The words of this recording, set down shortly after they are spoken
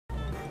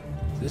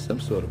this some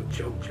sort of a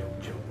joke?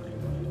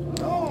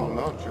 No,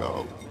 no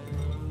joke.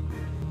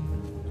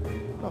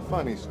 No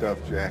funny stuff,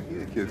 Jackie.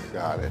 The kids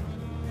got it.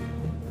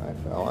 Hi,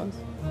 fellas.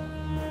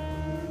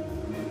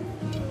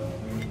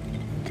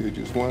 Kid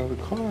just wanted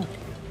a car.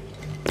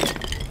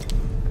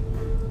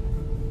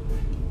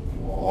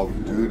 All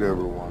the dude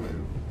ever wanted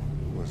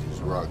was his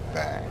rug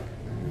back.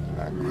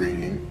 Not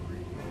greedy.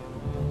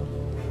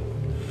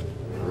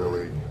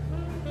 Really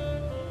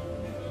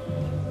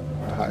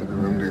tied the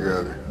room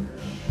together.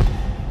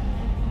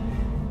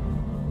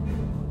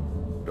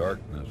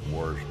 Darkness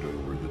washed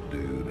over the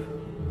dude.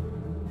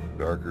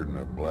 Darker than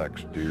a black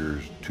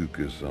steer's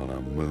tuchus on a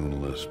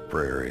moonless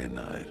prairie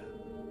night.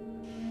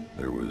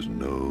 There was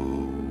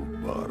no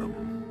bottom.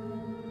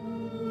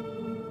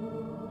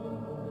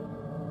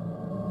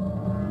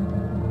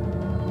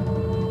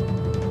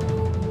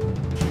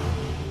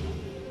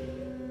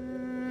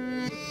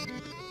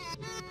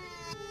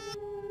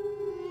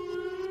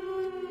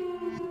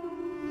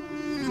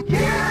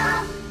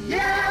 Yeah,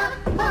 yeah,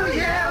 oh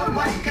yeah,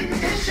 what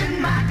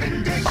condition my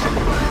condition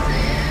was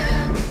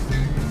in.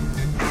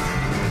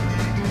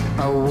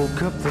 I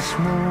woke up this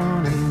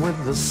morning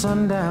with the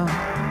sun down,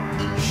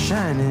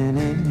 shining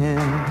in.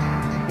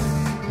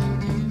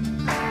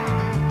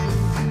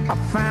 I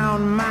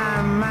found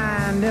my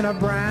mind in a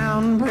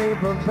brown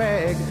paper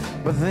bag,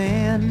 but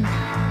then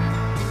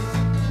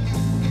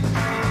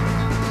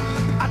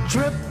I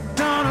tripped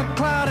on a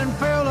cloud and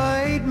fell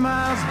 8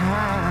 miles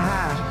high.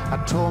 I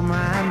tore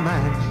my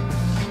mind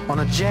on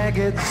a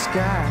jagged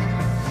sky.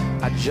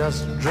 I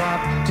just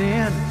dropped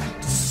in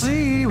to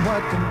see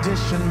what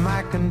condition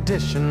my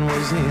condition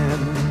was in.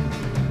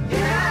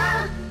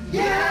 Yeah,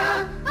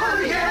 yeah, oh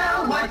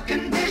yeah, what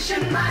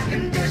condition my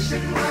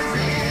condition was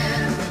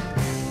in.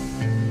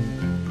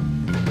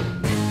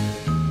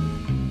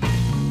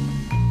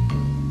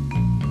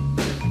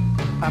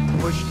 I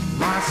pushed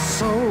my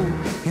soul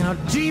in a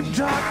deep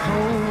dark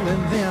hole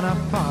and then I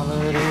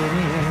followed it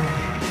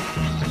in.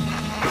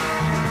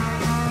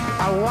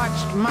 I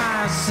watched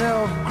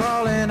myself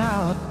crawling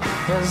out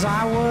as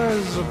I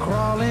was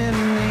crawling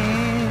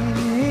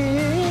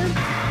in.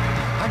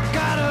 I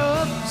got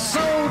up so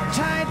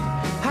tight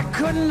I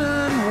couldn't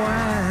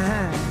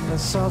unwind. I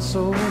saw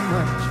so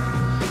much,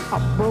 I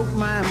broke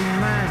my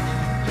mind.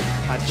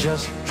 I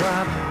just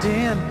dropped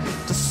in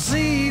to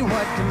see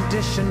what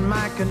condition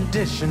my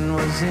condition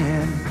was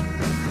in.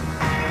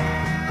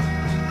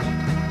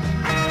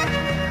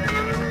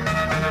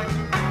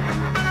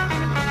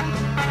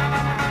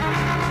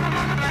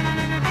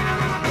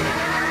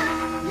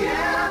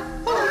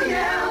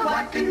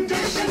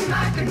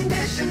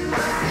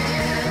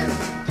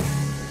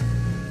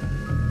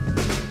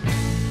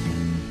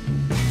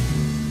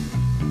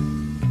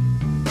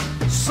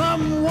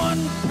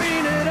 Someone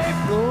painted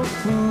April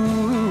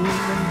Fool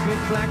in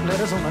big black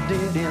letters on a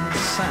dead-end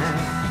sign.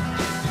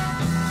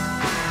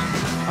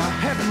 I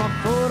had my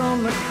foot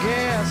on the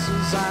gas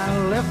as I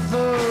left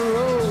the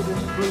road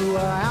and blew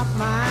out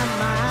my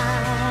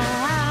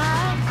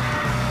mind.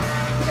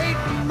 8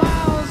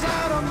 miles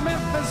out of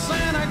Memphis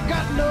and I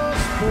got no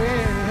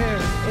spare.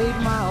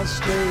 8 miles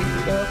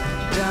straight up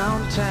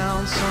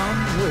downtown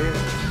somewhere.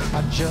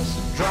 I just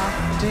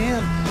dropped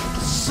in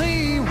to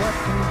see what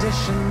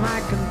condition my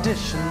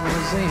condition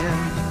was in.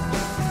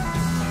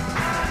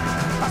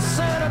 I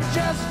said I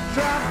just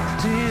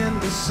dropped in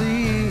to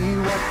see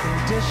what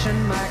condition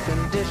my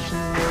condition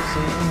was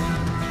in.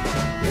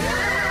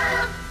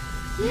 Yeah,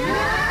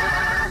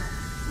 yeah,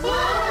 oh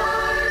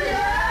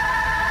yeah.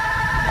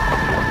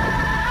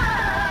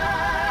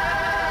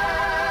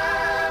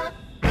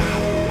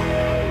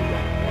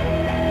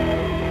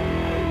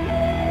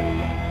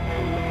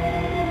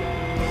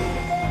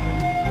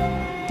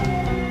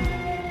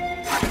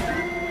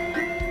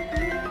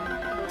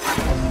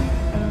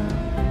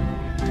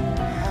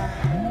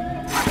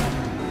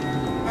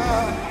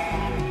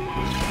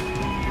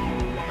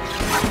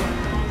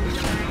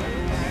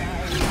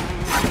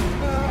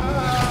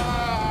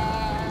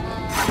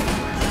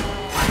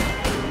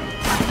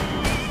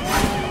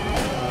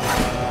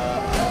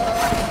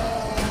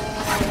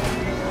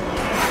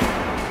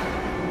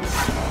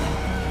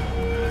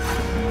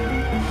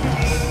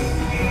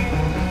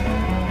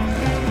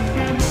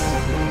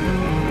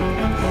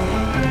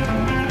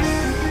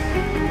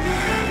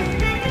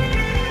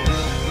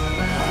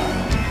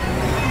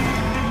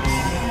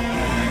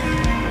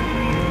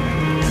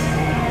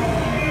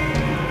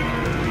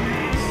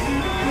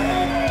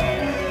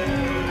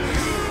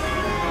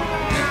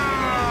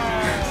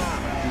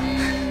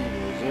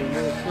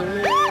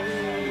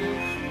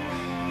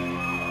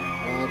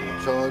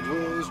 Charge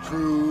was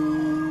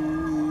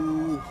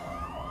true,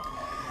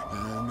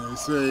 and they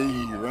say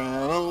he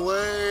ran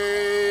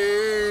away.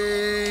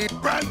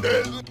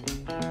 Brandon!